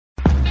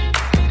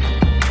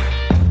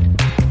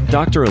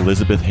Dr.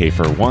 Elizabeth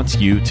Hoefer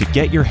wants you to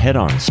get your head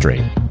on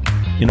straight.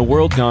 In a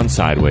world gone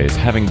sideways,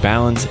 having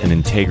balance and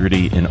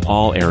integrity in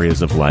all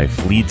areas of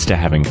life leads to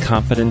having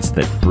confidence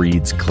that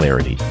breeds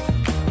clarity.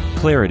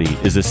 Clarity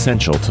is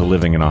essential to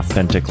living an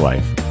authentic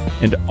life,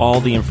 and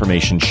all the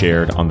information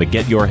shared on the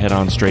Get Your Head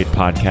On Straight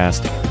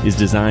podcast is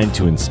designed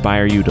to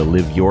inspire you to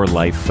live your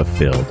life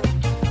fulfilled.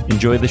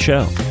 Enjoy the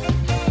show.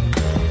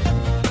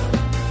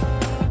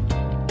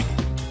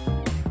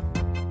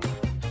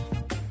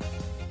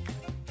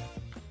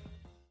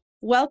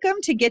 Welcome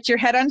to Get Your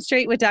Head On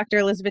Straight with Dr.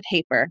 Elizabeth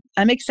Hoefer.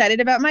 I'm excited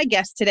about my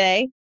guest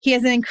today. He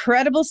has an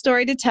incredible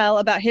story to tell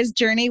about his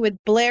journey with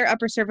Blair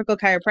Upper Cervical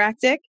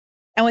Chiropractic.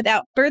 And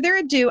without further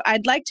ado,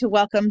 I'd like to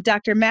welcome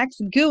Dr. Max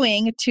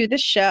Gooing to the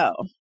show.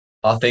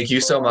 Oh, thank you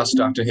so much,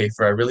 Dr.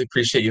 Hoefer. I really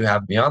appreciate you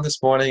having me on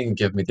this morning and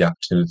giving me the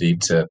opportunity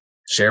to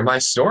share my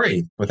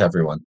story with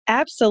everyone.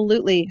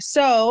 Absolutely.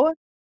 So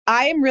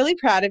I am really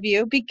proud of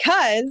you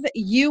because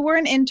you were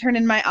an intern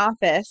in my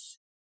office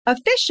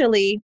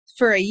officially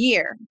for a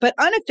year, but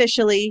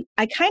unofficially,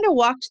 I kind of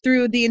walked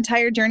through the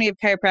entire journey of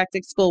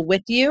chiropractic school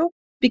with you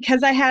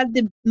because I had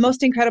the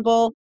most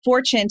incredible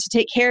fortune to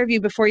take care of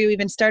you before you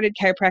even started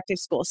chiropractic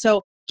school.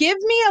 So give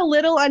me a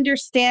little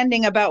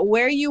understanding about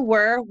where you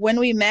were when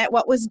we met,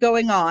 what was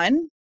going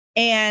on,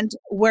 and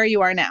where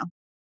you are now.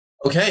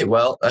 Okay,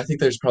 well, I think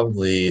there's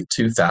probably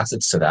two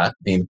facets to that.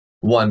 I mean,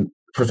 one,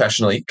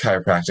 professionally,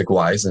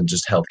 chiropractic-wise, and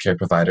just healthcare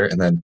provider,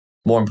 and then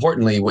more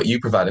importantly, what you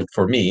provided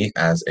for me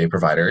as a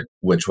provider,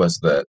 which was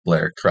the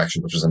Blair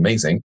correction, which was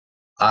amazing.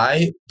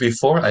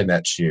 Before I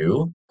met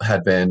you, I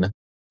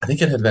think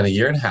it had been a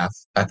year and a half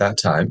at that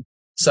time,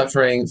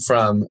 suffering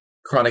from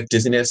chronic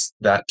dizziness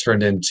that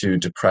turned into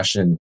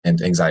depression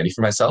and anxiety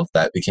for myself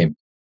that became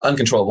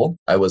uncontrollable.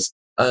 I was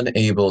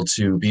unable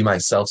to be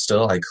myself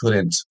still. I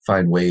couldn't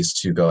find ways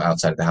to go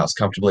outside of the house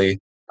comfortably.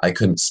 I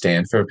couldn't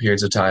stand for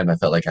periods of time. I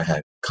felt like I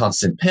had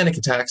constant panic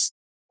attacks.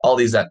 All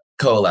these that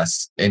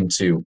coalesce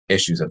into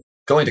issues of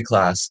going to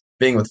class,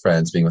 being with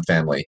friends, being with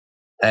family.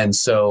 And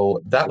so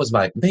that was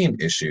my main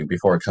issue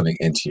before coming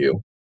into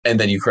you. And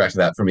then you corrected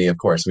that for me, of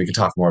course. We could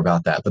talk more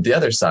about that. But the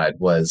other side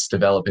was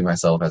developing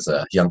myself as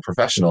a young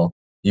professional.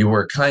 You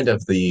were kind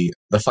of the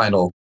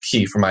final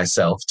key for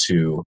myself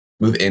to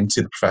move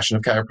into the profession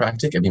of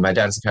chiropractic. I mean, my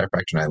dad is a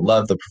chiropractor and I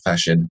love the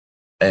profession.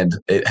 And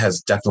it has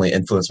definitely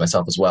influenced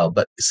myself as well.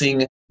 But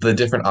seeing the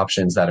different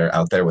options that are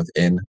out there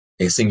within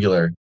a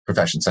singular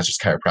profession such as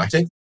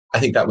chiropractic, I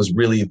think that was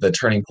really the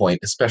turning point,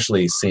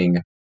 especially seeing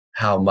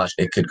how much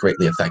it could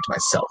greatly affect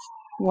myself.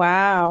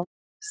 Wow.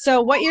 So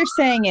what you're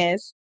saying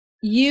is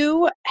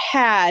you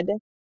had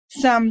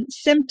some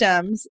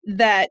symptoms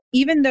that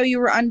even though you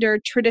were under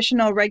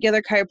traditional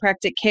regular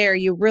chiropractic care,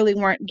 you really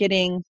weren't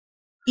getting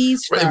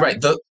ease from.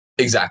 Right.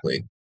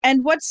 Exactly.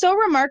 And what's so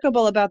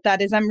remarkable about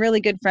that is I'm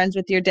really good friends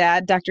with your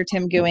dad, Dr.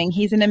 Tim Gooing.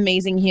 He's an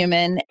amazing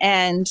human.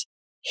 And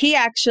he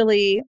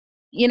actually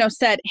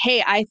said,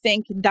 hey, I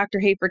think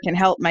Dr. Hoefer can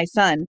help my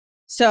son.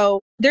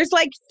 So there's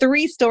like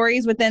 3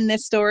 stories within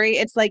this story.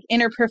 It's like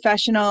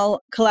interprofessional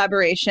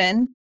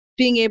collaboration,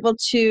 being able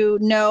to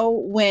know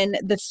when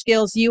the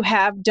skills you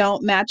have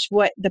don't match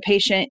what the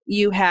patient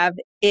you have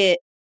it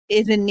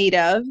is in need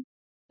of.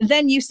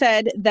 Then you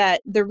said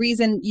that the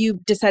reason you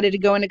decided to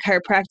go into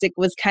chiropractic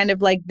was kind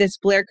of like this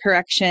Blair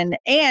correction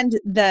and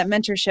the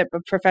mentorship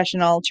of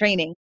professional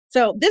training.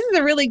 So this is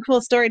a really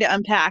cool story to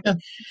unpack.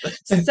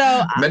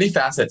 So many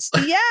facets.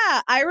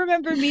 Yeah, I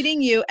remember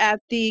meeting you at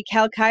the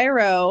Cal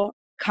Chiro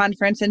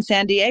conference in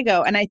San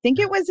Diego, and I think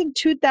it was in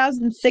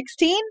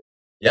 2016.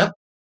 Yeah.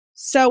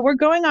 So we're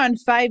going on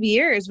 5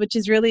 years, which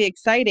is really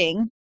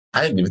exciting.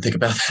 I didn't even think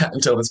about that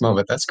until this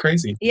moment. That's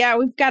crazy. Yeah,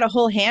 we've got a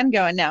whole hand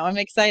going now. I'm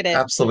excited.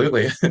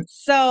 Absolutely.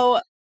 So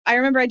I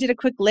remember I did a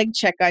quick leg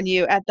check on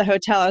you at the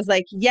hotel. I was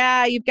like,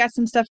 yeah, you've got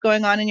some stuff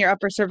going on in your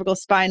upper cervical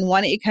spine. Why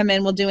don't you come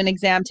in? We'll do an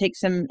exam, take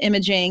some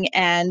imaging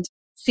and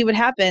see what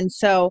happens.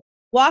 So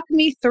walk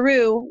me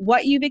through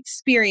what you've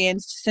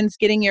experienced since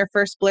getting your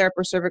first Blair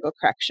upper cervical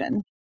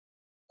correction.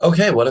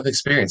 Okay, what I've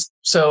experienced.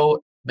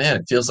 So, man,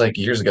 it feels like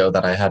years ago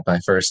that I had my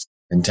first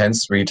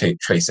intense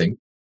retracing.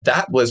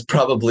 That was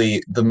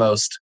probably the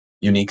most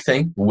unique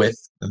thing with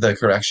the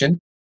correction.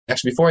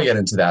 Actually, before I get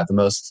into that, the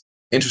most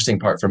interesting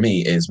part for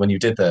me is when you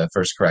did the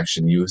first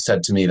correction, you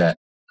said to me that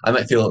I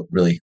might feel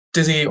really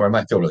dizzy or I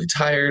might feel really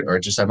tired or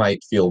just I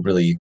might feel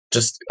really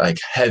just like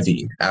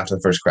heavy after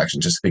the first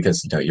correction just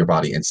because, your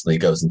body instantly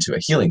goes into a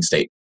healing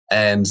state.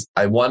 And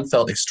I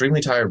felt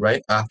extremely tired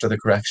right after the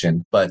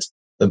correction. But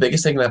the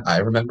biggest thing that I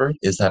remember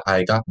is that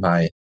I got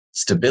my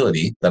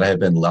stability that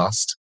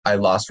I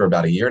lost for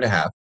about a year and a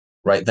half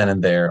right then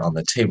and there on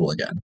the table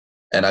again.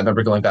 And I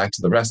remember going back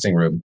to the resting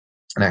room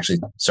and actually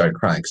started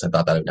crying because I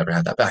thought that I'd never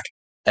had that back.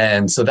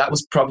 And so that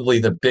was probably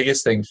the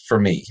biggest thing for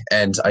me.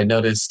 And I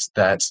noticed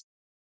that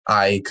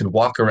I could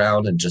walk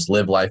around and just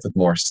live life with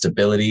more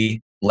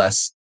stability,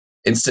 less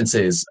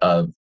instances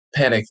of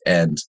panic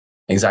and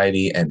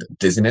anxiety and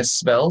dizziness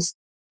spells.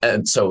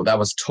 And so that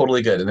was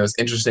totally good. And it was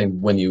interesting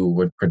when you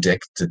would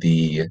predict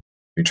the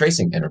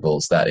retracing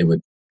intervals that it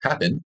would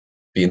happen,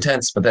 be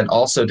intense, but then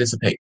also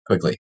dissipate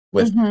quickly.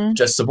 with Mhm.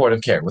 just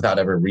supportive care without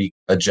ever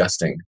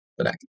readjusting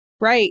the neck.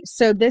 Right.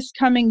 So this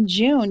coming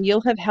June,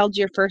 you'll have held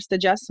your first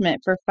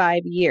adjustment for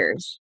 5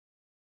 years.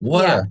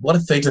 Yeah. What a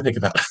thing to think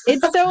about.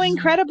 It's so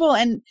incredible.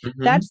 And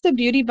hmm that's the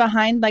beauty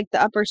behind like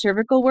the upper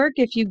cervical work.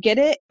 If you get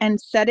it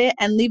and set it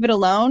and leave it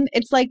alone,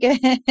 it's like,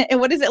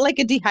 what is it, like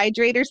a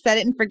dehydrator? Set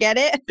it and forget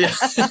it.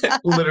 Yeah,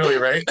 literally,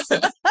 right?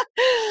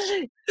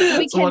 We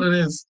That's what can, it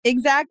is.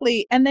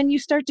 exactly. And then you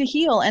start to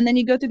heal and then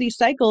you go through these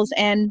cycles.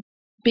 And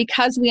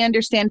because we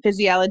understand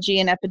physiology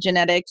and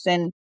epigenetics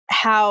and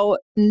how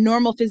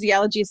normal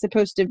physiology is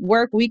supposed to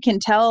work, we can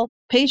tell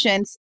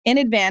patients in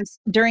advance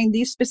during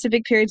these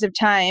specific periods of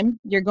time,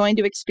 you're going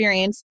to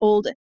experience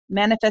old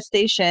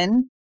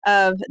manifestation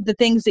of the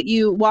things that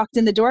you walked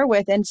in the door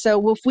with. And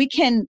so if we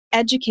can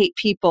educate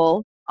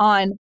people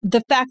on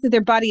the fact that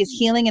their body is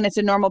healing and it's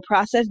a normal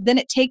process, then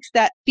it takes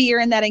that fear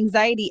and that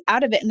anxiety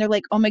out of it. And they're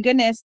like, oh my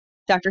goodness,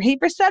 Dr.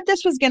 Hoefer said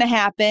this was going to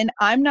happen.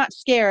 I'm not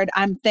scared.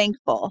 I'm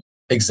thankful.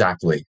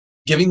 Exactly.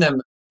 Giving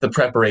them the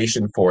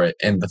preparation for it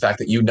and the fact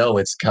that you know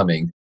it's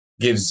coming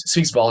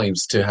speaks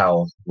volumes to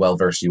how well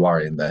versed you are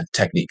in the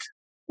technique.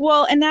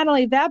 Well, and not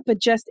only that, but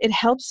just it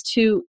helps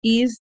to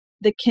ease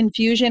the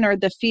confusion or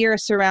the fear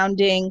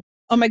surrounding,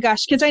 oh my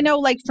gosh, because I know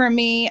like for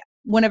me,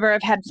 whenever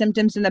I've had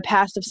symptoms in the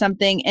past of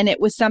something and it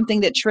was something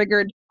that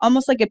triggered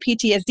almost like a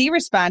PTSD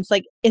response,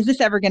 like, is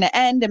this ever going to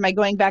end? Am I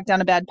going back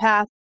down a bad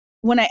path?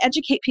 When I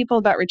educate people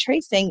about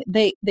retracing,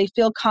 they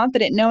feel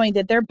confident knowing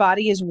that their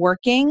body is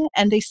working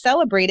and they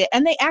celebrate it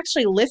and they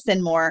actually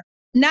listen more,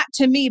 not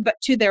to me, but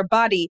to their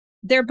body.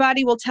 Their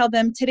body will tell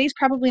them today's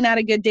probably not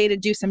a good day to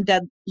do some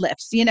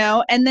deadlifts,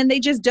 and then they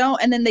just don't.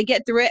 And then they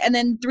get through it. And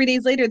then 3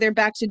 days later, they're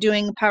back to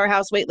doing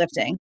powerhouse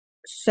weightlifting.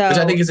 So, which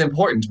I think is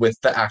important with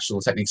the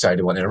actual technique. Sorry, I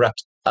didn't want to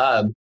interrupt.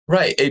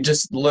 Right. It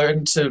just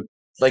learn to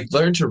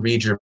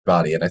read your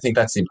body. And I think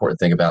that's the important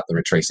thing about the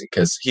retracing,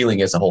 because healing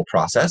is a whole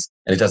process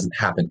and it doesn't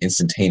happen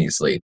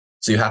instantaneously.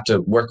 So you have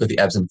to work with the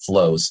ebbs and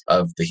flows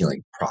of the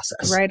healing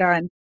process. Right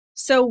on.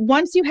 So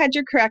once you had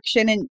your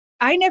correction, and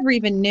I never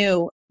even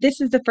knew, this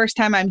is the first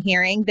time I'm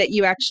hearing that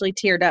you actually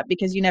teared up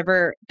because you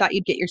never thought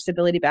you'd get your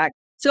stability back.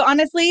 So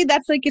honestly,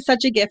 that's like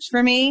such a gift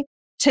for me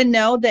to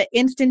know that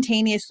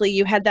instantaneously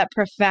you had that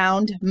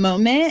profound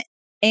moment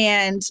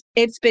and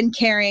it's been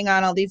carrying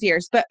on all these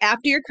years. But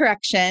after your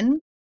correction,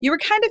 you were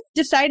kind of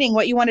deciding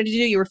what you wanted to do.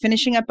 You were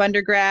finishing up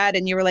undergrad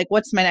and you were like,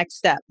 what's my next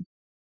step?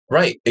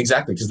 Right,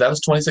 exactly. Because that was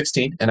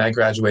 2016 and I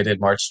graduated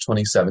March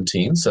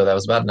 2017. So that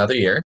was about another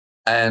year.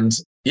 And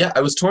yeah,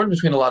 I was torn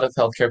between a lot of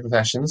healthcare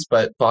professions,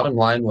 but bottom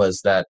line was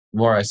that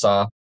more I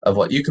saw of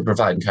what you could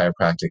provide in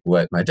chiropractic,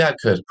 what my dad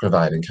could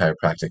provide in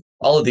chiropractic,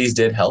 all of these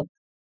did help.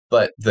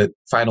 But the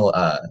final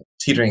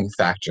teetering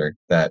factor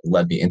that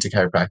led me into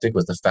chiropractic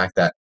was the fact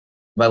that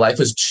my life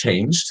was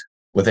changed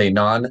with a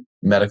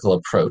non-medical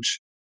approach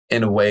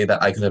in a way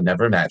that I could have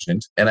never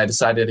imagined. And I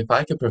decided if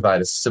I could provide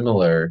a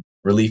similar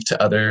relief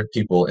to other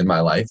people in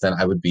my life, then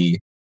I would be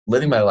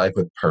living my life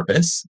with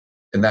purpose.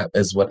 And that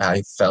is what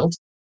I felt.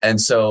 And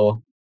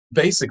so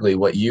basically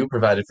what you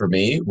provided for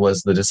me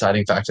was the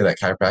deciding factor that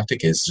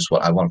chiropractic is just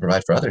what I want to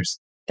provide for others.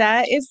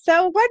 That is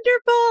so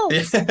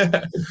wonderful.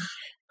 Yeah.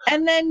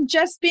 And then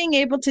just being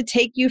able to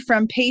take you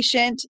from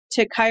patient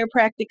to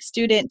chiropractic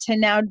student to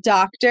now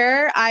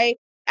doctor.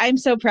 I'm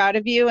so proud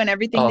of you and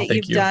everything that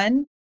you've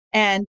done.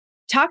 And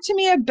talk to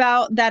me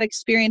about that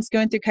experience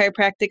going through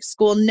chiropractic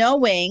school,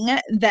 knowing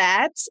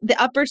that the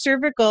upper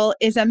cervical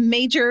is a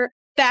major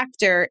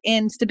factor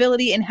in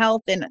stability and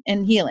health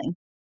and healing.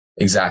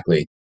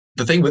 Exactly.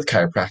 The thing with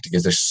chiropractic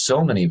is there's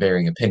so many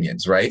varying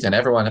opinions, right? And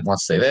everyone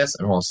wants to say this,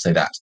 everyone wants to say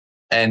that.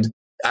 And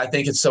I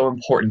think it's so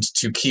important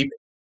to keep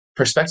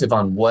perspective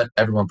on what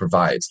everyone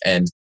provides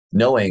and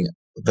knowing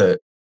the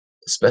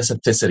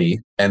specificity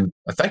and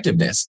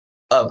effectiveness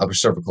of upper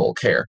cervical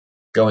care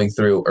going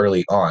through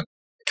early on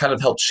kind of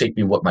helped shape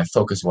me what my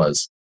focus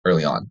was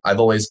early on. I've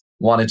always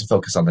wanted to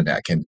focus on the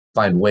neck and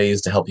find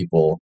ways to help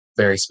people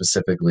very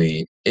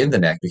specifically in the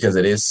neck because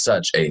it is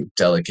such a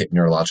delicate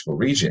neurological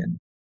region.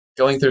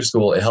 Going through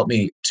school, it helped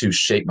me to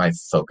shape my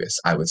focus,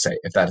 I would say,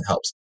 if that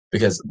helps,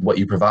 because what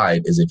you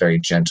provide is a very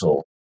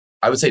gentle,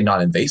 I would say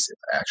non-invasive,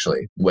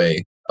 actually,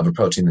 way of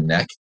approaching the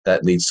neck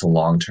that leads to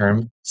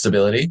long-term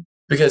stability.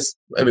 Because,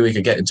 I mean, we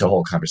could get into a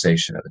whole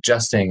conversation of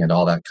adjusting and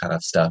all that kind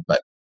of stuff,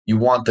 but you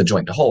want the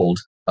joint to hold.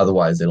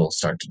 Otherwise, it'll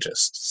start to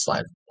just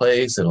slide in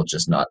place. It'll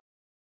just not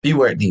be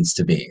where it needs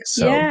to be.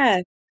 So,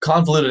 yeah.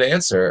 Convoluted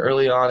answer.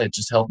 Early on, it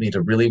just helped me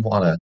to really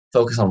want to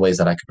focus on ways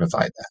that I could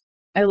provide that.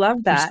 I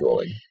love that.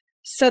 Schooling.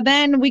 So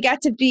then we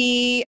got to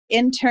be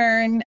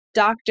intern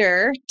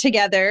doctor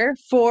together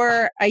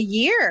for a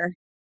year.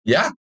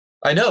 Yeah,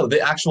 I know.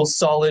 The actual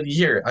solid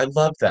year. I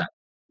love that.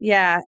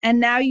 Yeah. And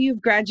now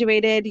you've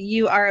graduated.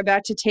 You are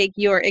about to take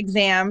your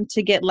exam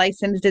to get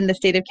licensed in the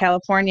state of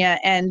California.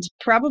 And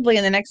probably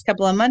in the next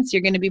couple of months,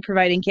 you're going to be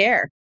providing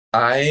care.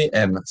 I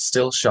am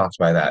still shocked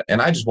by that.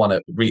 And I just want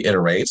to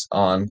reiterate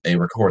on a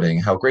recording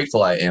how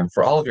grateful I am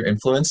for all of your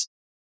influence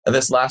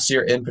this last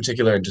year in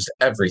particular, and just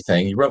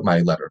everything. You wrote my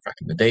letter of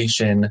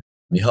recommendation.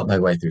 me help my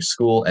way through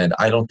school. And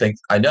I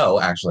know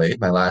actually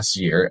my last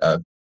year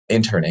of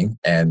interning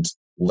and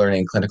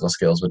learning clinical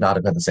skills would not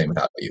have been the same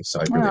without you.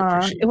 So I really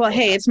appreciate it. Well,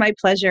 hey, it's my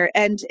pleasure.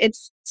 And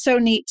it's so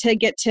neat to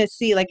get to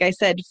see, like I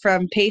said,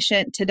 from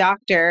patient to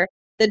doctor,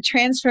 the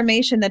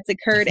transformation that's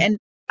occurred. And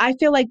I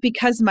feel like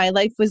because my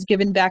life was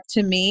given back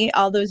to me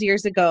all those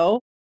years ago,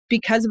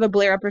 because of a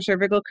Blair Upper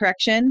Cervical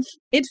correction,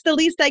 it's the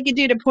least I could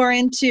do to pour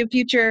into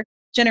future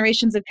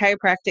generations of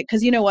chiropractic.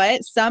 Because you know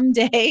what?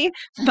 Someday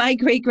my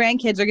great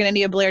grandkids are going to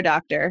need a Blair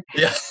doctor.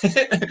 Yeah,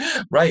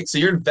 right. So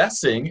you're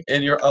investing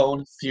in your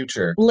own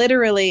future.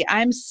 Literally,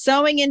 I'm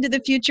sowing into the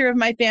future of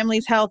my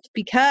family's health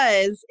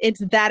because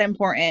it's that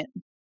important.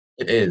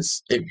 It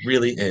is. It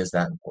really is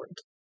that important.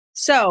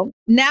 So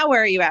now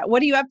where are you at?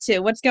 What are you up to?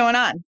 What's going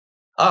on?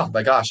 Oh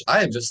my gosh,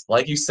 I am just,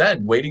 like you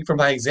said, waiting for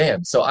my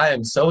exam. So I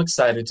am so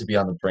excited to be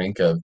on the brink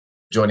of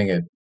joining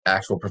an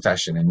actual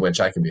profession in which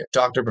I can be a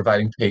doctor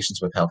providing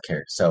patients with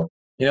healthcare. So,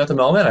 at the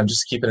moment, I'm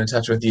just keeping in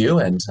touch with you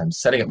and I'm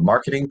setting up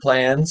marketing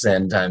plans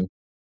and I'm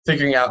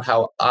figuring out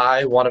how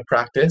I want to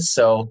practice.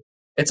 So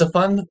it's a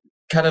fun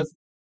kind of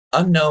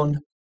unknown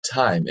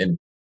time in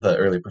the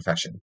early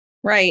profession.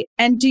 Right.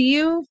 And do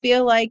you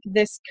feel like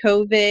this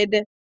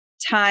COVID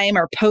time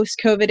or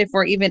post-COVID, if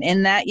we're even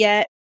in that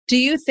yet, do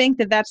you think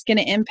that that's going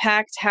to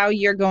impact how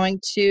you're going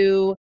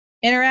to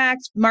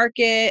interact,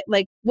 market?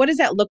 Like, what does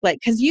that look like?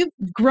 Because you've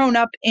grown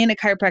up in a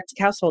chiropractic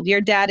household.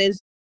 Your dad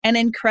is an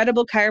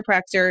incredible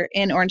chiropractor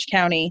in Orange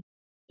County.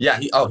 Yeah,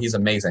 he's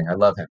amazing. I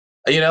love him.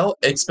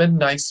 It's been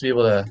nice to be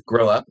able to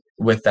grow up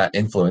with that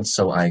influence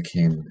so I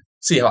can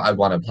see how I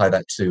want to apply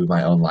that to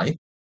my own life.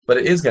 But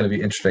it is going to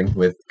be interesting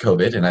with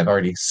COVID, and I've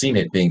already seen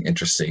it being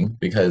interesting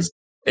because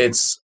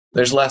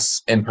there's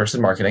less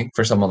in-person marketing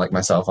for someone like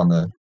myself on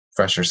the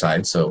fresher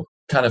side. So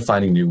kind of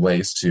finding new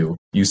ways to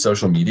use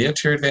social media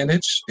to your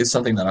advantage is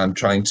something that I'm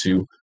trying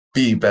to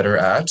be better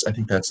at. I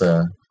think that's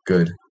a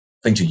good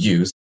thing to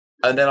use.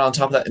 And then on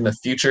top of that, in the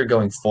future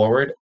going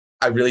forward,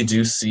 I really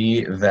do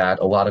see that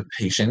a lot of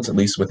patients, at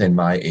least within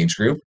my age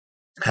group,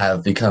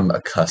 have become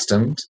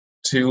accustomed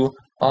to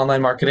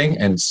online marketing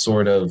and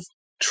sort of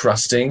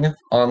trusting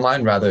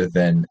online rather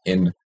than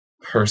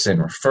in-person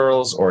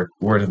referrals or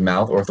word of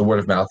mouth. Or if the word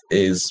of mouth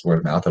is word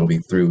of mouth, it'll be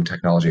through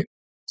technology.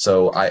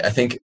 So I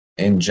think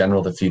in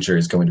general, the future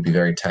is going to be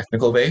very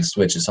technical based,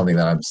 which is something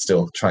that I'm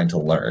still trying to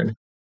learn.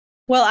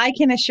 Well, I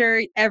can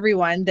assure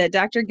everyone that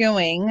Dr.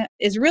 Gooing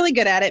is really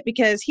good at it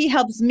because he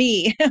helps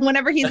me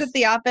whenever he's at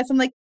the office. I'm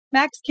like,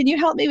 Max, can you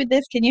help me with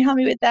this? Can you help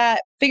me with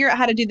that? Figure out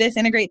how to do this,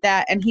 integrate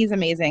that. And he's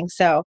amazing.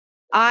 So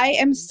I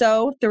am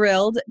so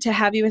thrilled to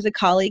have you as a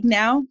colleague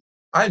now.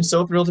 I'm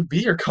so thrilled to be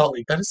your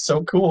colleague. That is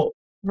so cool.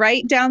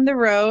 Right down the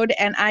road.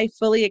 And I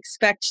fully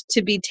expect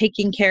to be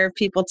taking care of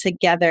people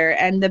together.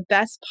 And the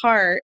best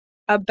part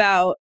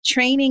about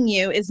training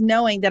you is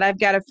knowing that I've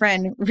got a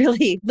friend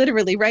really,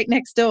 literally right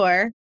next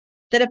door,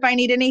 that if I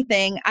need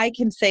anything, I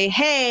can say,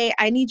 hey,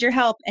 I need your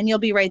help, and you'll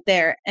be right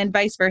there, and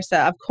vice versa.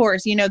 Of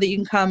course, you know that you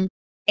can come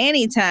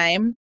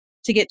anytime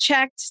to get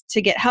checked,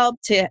 to get help,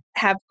 to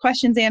have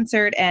questions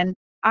answered. And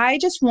I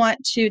just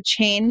want to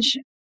change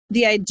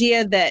the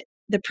idea that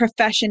the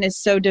profession is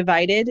so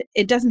divided.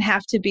 It doesn't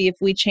have to be if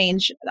we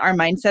change our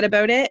mindset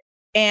about it.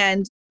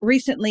 And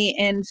recently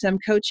in some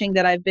coaching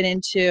that I've been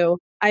into,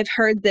 I've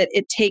heard that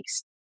it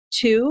takes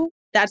two.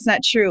 That's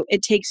not true.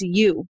 It takes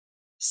you.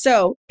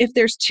 So if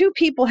there's two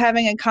people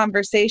having a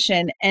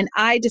conversation and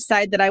I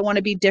decide that I want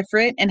to be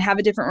different and have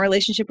a different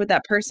relationship with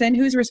that person,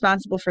 who's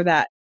responsible for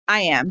that?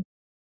 I am.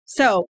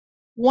 So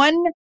one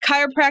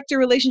chiropractor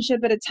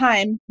relationship at a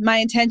time, my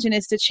intention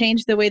is to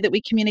change the way that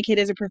we communicate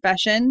as a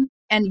profession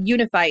and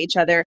unify each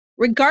other,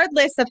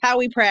 regardless of how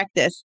we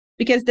practice.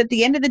 Because at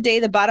the end of the day,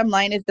 the bottom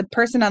line is the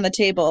person on the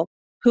table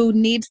who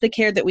needs the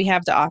care that we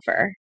have to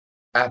offer.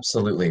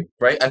 Absolutely.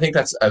 Right. I think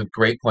that's a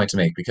great point to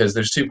make because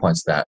there's 2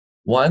 points to that.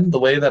 One, the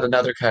way that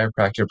another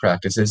chiropractor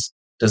practices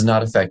does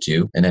not affect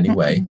you in any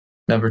way.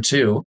 Number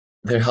 2,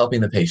 they're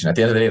helping the patient. At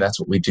the end of the day, that's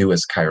what we do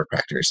as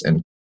chiropractors.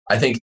 And I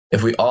think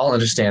if we all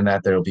understand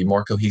that, there will be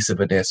more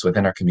cohesiveness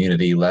within our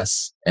community,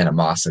 less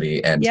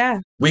animosity. And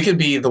we can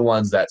be the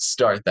ones that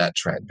start that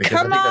trend because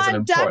I think that's an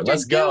important.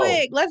 Let's go.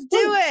 Let's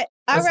do it.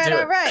 All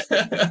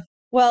right.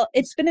 Well,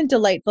 it's been a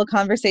delightful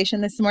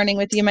conversation this morning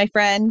with you, my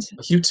friend.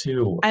 You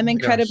too. I'm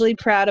incredibly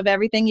proud of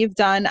everything you've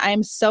done.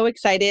 I'm so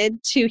excited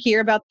to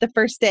hear about the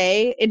first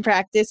day in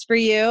practice for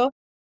you.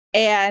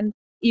 And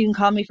you can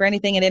call me for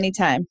anything at any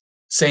time.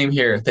 Same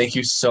here. Thank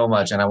you so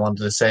much. And I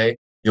wanted to say,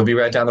 you'll be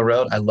right down the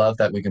road. I love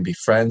that we can be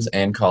friends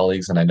and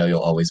colleagues, and I know you'll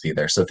always be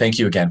there. So thank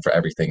you again for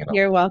everything. And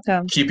You're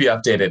welcome. Keep you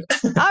updated.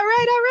 All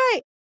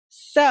right.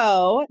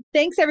 So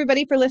thanks,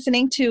 everybody, for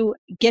listening to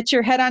Get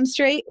Your Head On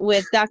Straight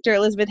with Dr.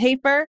 Elizabeth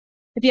Hoefer.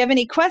 If you have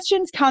any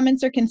questions,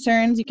 comments, or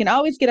concerns, you can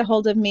always get a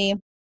hold of me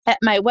at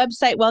my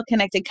website,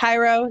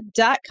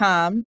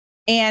 wellconnectedchiro.com.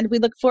 And we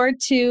look forward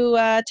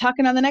to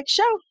talking on the next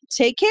show.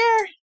 Take care.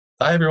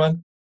 Bye,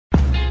 everyone.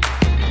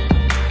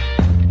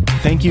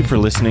 Thank you for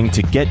listening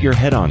to Get Your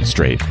Head On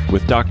Straight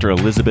with Dr.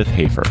 Elizabeth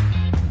Hoefer.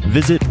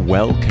 Visit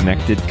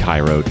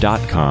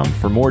wellconnectedchiro.com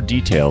for more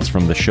details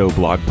from the show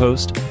blog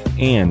post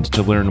and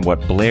to learn what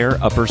Blair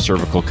Upper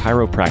Cervical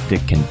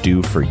Chiropractic can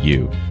do for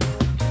you.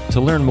 To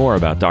learn more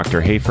about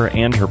Dr. Hoefer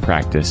and her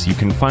practice, you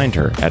can find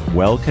her at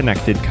Well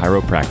Connected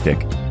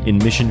Chiropractic in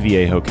Mission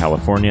Viejo,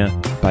 California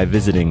by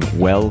visiting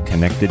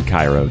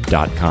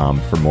wellconnectedchiro.com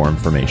for more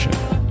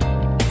information.